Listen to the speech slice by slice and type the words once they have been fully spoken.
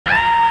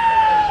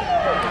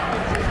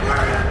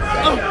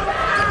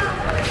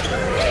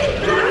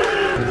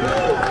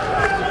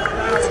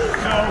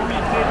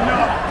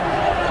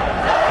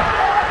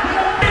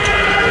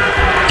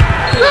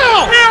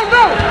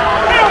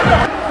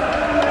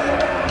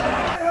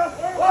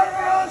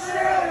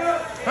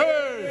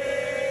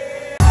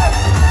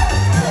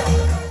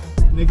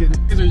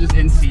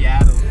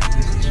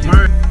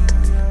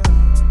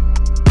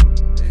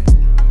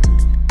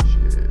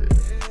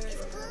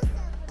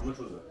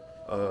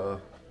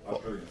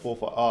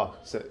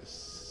Australian.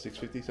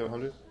 650,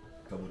 700.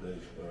 Couple days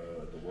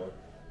at the war.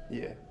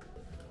 Yeah.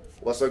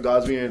 What's up,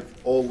 guys? We're in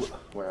I was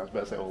about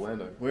to say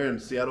Orlando. We're in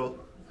Seattle,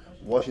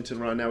 Washington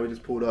right now. We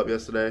just pulled up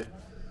yesterday.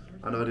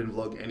 I know I didn't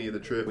vlog any of the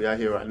trip. We are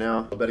here right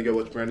now. I better go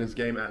watch Brandon's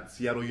game at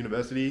Seattle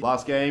University.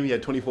 Last game, he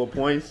had 24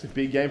 points.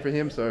 Big game for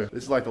him. So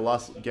this is like the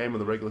last game of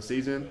the regular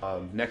season.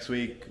 Next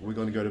week, we're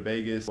going to go to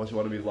Vegas. Watch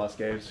one of his last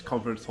games.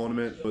 Conference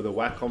tournament with the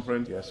WAC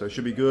conference. Yeah, so it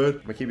should be good.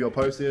 I'm going to keep you all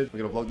posted. We're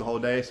going to vlog the whole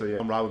day. So yeah,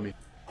 come ride with me.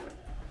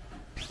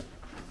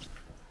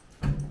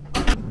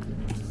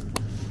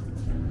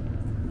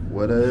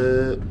 What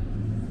up?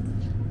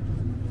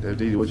 Dev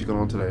D, what you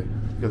going on today?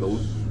 You got the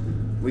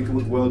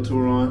Lincoln World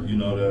Tour on. You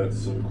know that,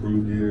 some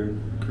crew gear.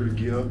 Crew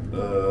gear.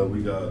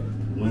 We got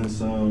win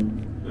some.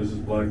 This is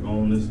black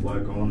on, this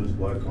black on, this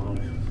black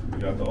on. We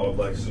got the all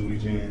black Suey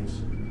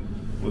jeans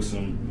with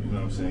some, you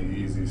know what I'm saying,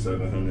 Yeezy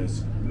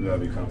 700s. You gotta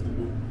be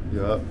comfortable.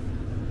 Yup.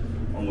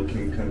 I'm with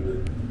King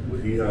Kunda. What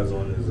he has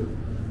on is a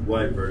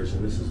white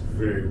version. This is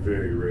very,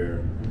 very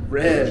rare.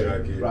 Red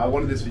jacket. Bro, I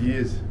wanted this for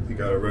years. He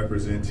got a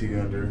represent T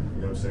under. You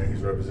know what I'm saying?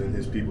 He's representing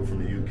his people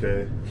from the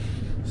UK.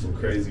 Some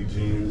crazy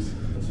jeans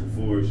and some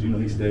Force. You know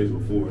he stays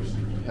with Force.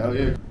 Hell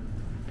yeah.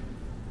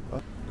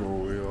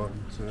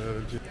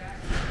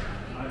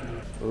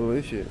 Oh,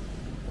 this shit.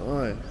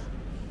 Nice.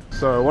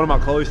 So one of my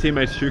college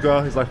teammates,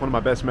 Shuka, he's like one of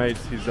my best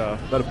mates. He's about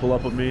to pull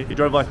up with me. He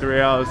drove like 3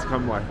 hours to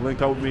come like link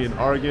up with me in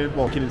Oregon.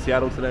 Well, kid in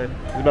Seattle today.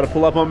 He's about to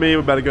pull up on me.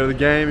 We're about to go to the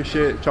game and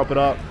shit, chop it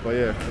up. But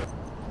yeah.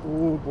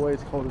 Oh boy,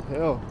 it's cold as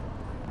hell.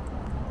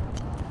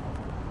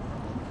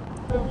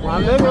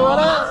 My nigga, what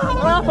up?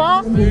 What up,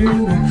 huh? Who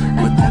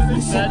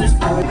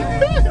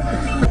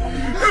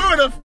would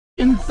have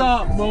f***ing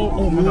thought, bro?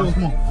 Oh my god,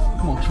 come on.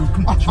 Come on, Chew.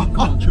 Come on, Chew. Come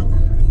on, Chew.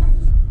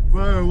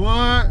 Bro,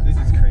 what? This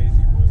is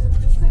crazy, bro.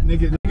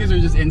 Niggas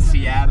are just in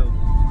Seattle.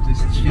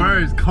 Just chilling.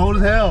 Bro, it's cold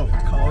as hell.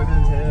 Cold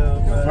as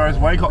hell, bro. Bro, it's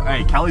way cold.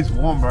 Hey, Cali's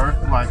warm, bro.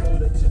 Like,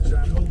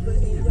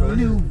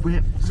 new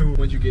whip. So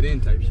when'd you get in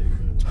type shit?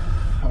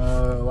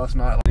 Last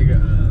night. Like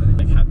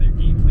have their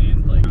game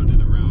plan like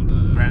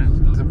around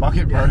Brandon, it's a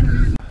bucket, bro.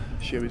 Yeah.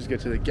 Shit, we just get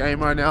to the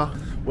game right now.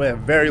 We're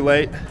very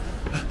late.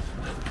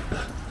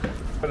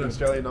 Got an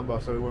Australian number,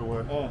 so it won't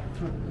work. Oh.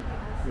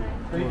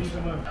 Thank you so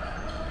much.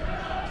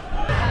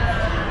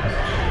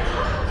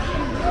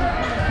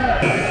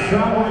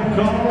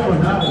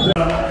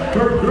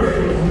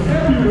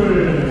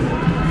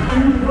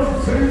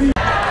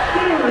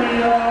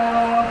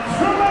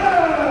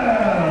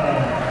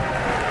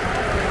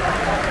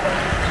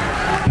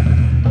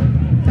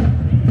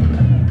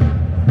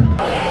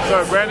 So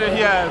Brandon,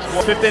 he has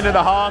 15 and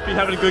a half. He's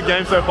having a good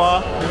game so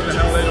far. What the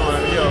hell they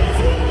doing? Yo.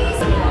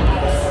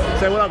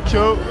 Say what up, Chu.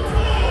 Yo,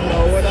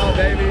 what up,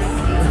 baby?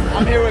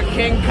 I'm here with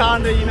King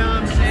Kunda, you know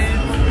what I'm saying?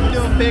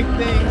 Doing big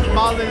things,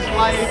 ball his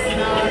life, you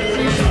know what I'm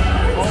saying?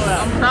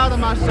 I'm proud of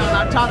my son.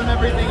 I taught him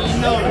everything he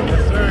knows.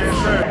 Yes, sir, yes,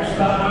 sir.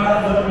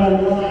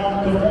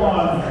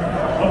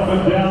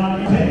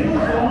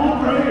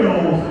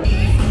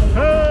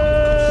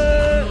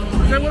 Hey!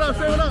 Say what up,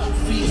 say what up.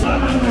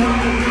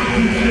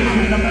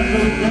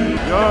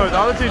 Yo, the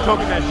other two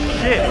talking that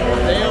shit.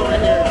 They over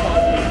here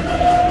talking.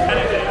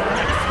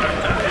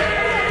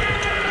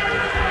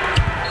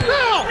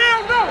 No!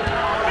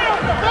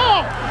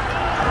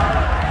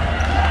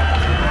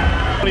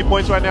 20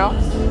 points right now.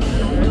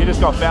 He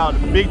just got fouled.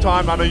 Big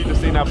time. I know you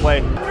just seen that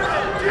play.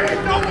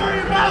 Don't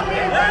worry about me,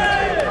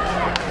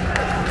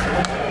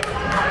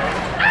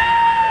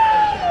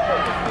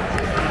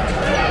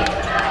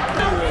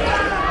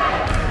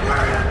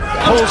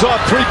 Pulls up,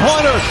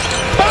 three-pointer.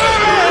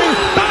 Bang!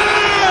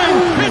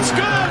 Bang! It's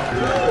good!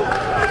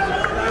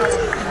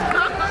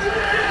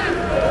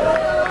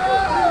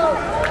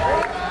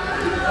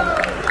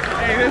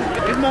 Hey, this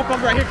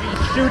motherfucker right here can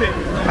shoot it.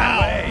 Wow.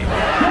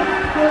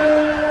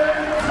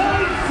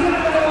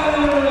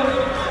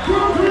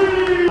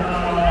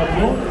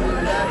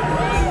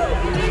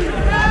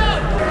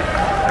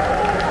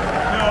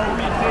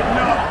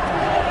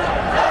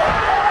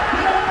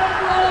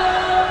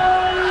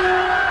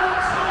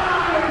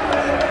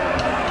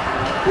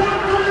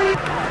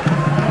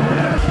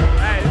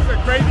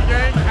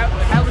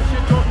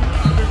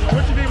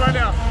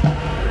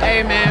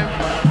 Hey man,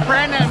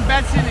 Brandon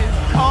Benson is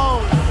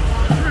cold.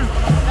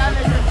 That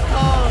nigga's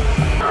cold.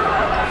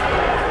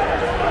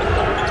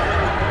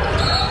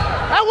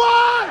 That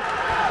one!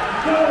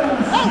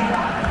 Oh.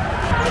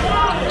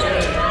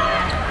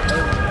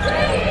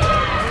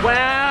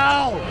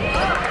 Wow!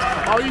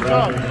 Oh, you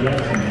tough.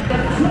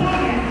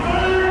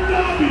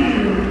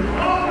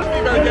 You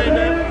better get in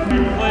there.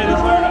 Play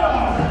this way.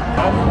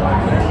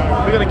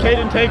 We got a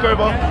Caden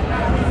takeover.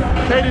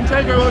 Caden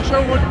takeover.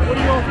 Show what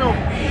do you want to film?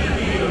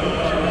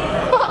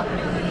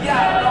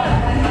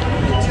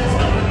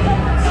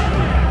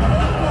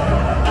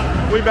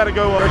 We better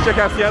go check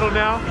out Seattle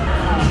now.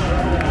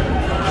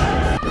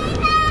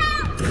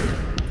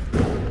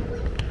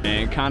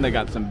 And kinda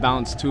got some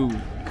bounce too.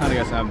 Kinda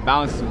got some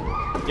bounce too.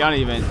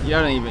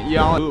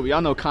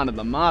 Y'all know kinda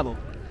the model.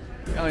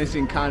 Y'all ain't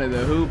seen kinda the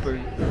hooper.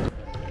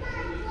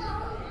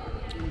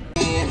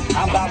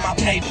 about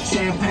my paper,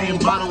 champagne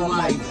bottle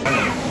life.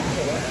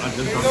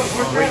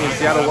 We're in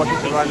Seattle,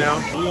 Washington right now.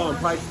 We on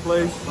Pike's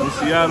Place in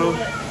Seattle,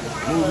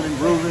 moving and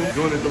grooving,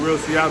 doing it the real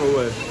Seattle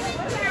way.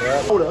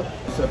 Hold up.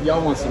 So if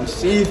y'all want some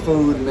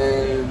seafood,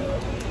 man,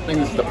 I think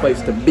this is the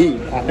place to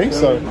be. I think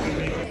so.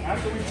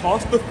 After we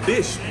toss the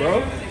fish,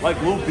 bro,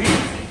 like Lil B. You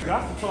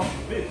got to toss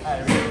the fish.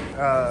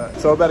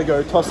 So I better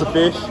go toss the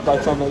fish. By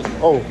the time those,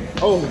 oh.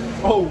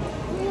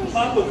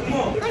 Papa, come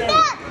on.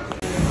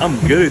 I'm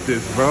good at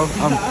this, bro.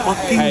 I'm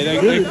fucking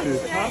good at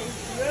this.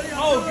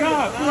 Oh,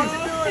 God,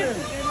 please.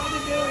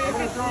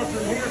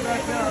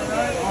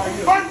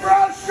 One for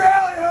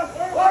Australia!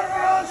 One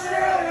for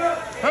Australia!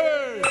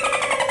 Hey!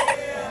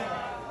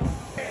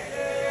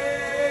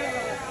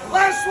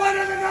 Last one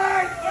of the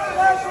night!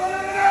 Last one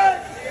of the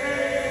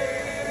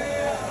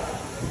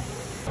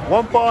night!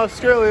 One for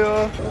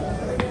Australia.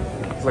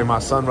 It's like my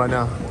son right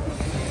now.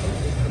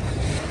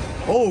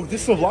 Oh,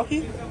 this is so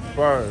lucky?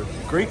 Bro,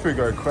 Greek food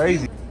go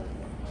crazy.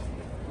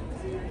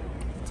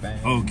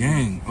 Oh,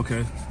 gang.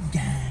 Okay.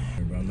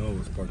 Gang. I know it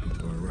was parking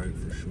to our right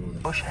for sure.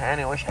 What's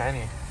Hanny?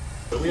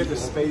 We at the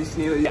Space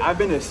Needle. I've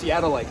been to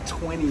Seattle like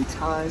 20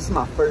 times. This is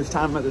my first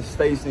time at the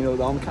Space Needle,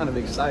 though. I'm kind of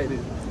excited.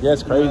 Yeah,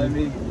 it's crazy. You know what I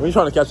mean? When you're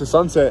trying to catch the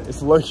sunset,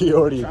 it's low-key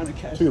already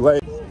too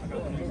late.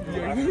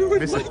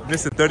 This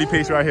is a 30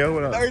 piece right here.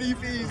 What up? 30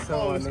 piece.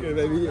 Oh, it's good,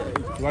 baby. You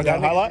want that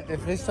highlight? The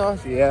fish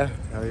sauce? Yeah.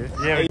 Hell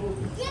yeah.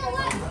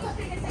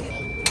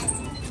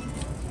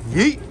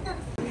 Yeet.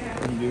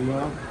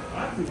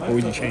 What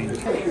would you change?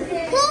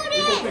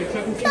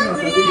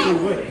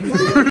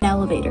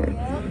 Elevator.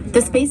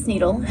 The Space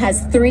Needle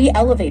has 3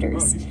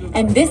 elevators,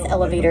 and this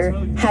elevator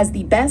has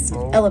the best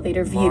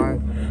elevator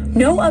view.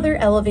 No other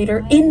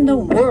elevator in the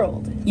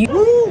world.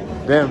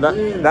 Damn,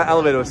 that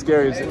elevator was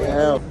scary as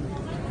hell.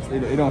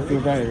 You don't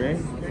feel bad, right?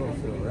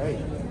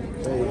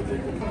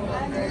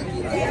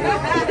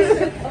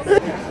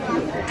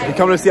 If you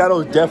come to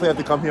Seattle, you definitely have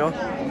to come here.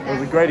 It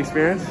was a great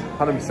experience,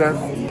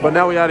 100%. But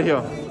now we're out of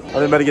here. I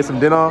think better get some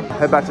dinner,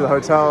 head back to the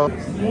hotel.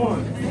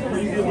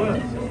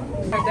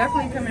 We're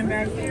definitely coming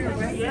back here.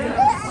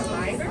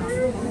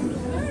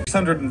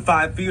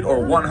 605 feet or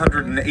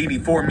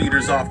 184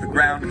 meters off the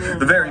ground.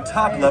 The very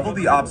top level,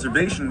 the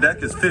observation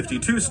deck, is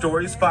 52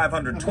 stories,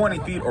 520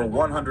 feet or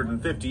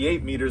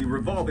 158 meters. The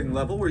revolving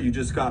level, where you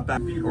just got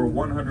back, feet or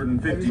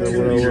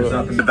 152 meters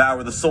up, and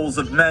devour the souls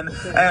of men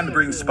and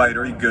bring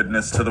spidery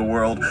goodness to the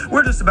world.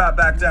 We're just about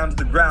back down to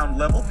the ground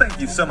level. Thank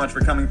you so much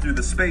for coming through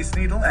the Space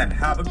Needle, and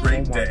have a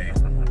great day.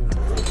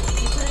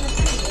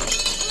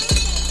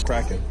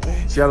 Cracking.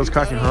 Seattle's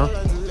cracking, huh?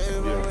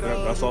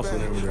 Yeah, that's also the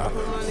name of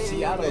it.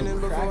 Seattle's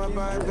cracking.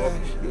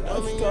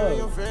 Let's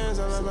go.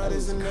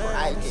 Seattle's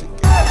cracking.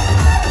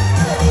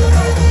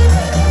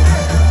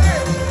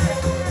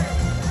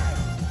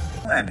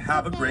 And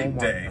have a great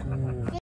day.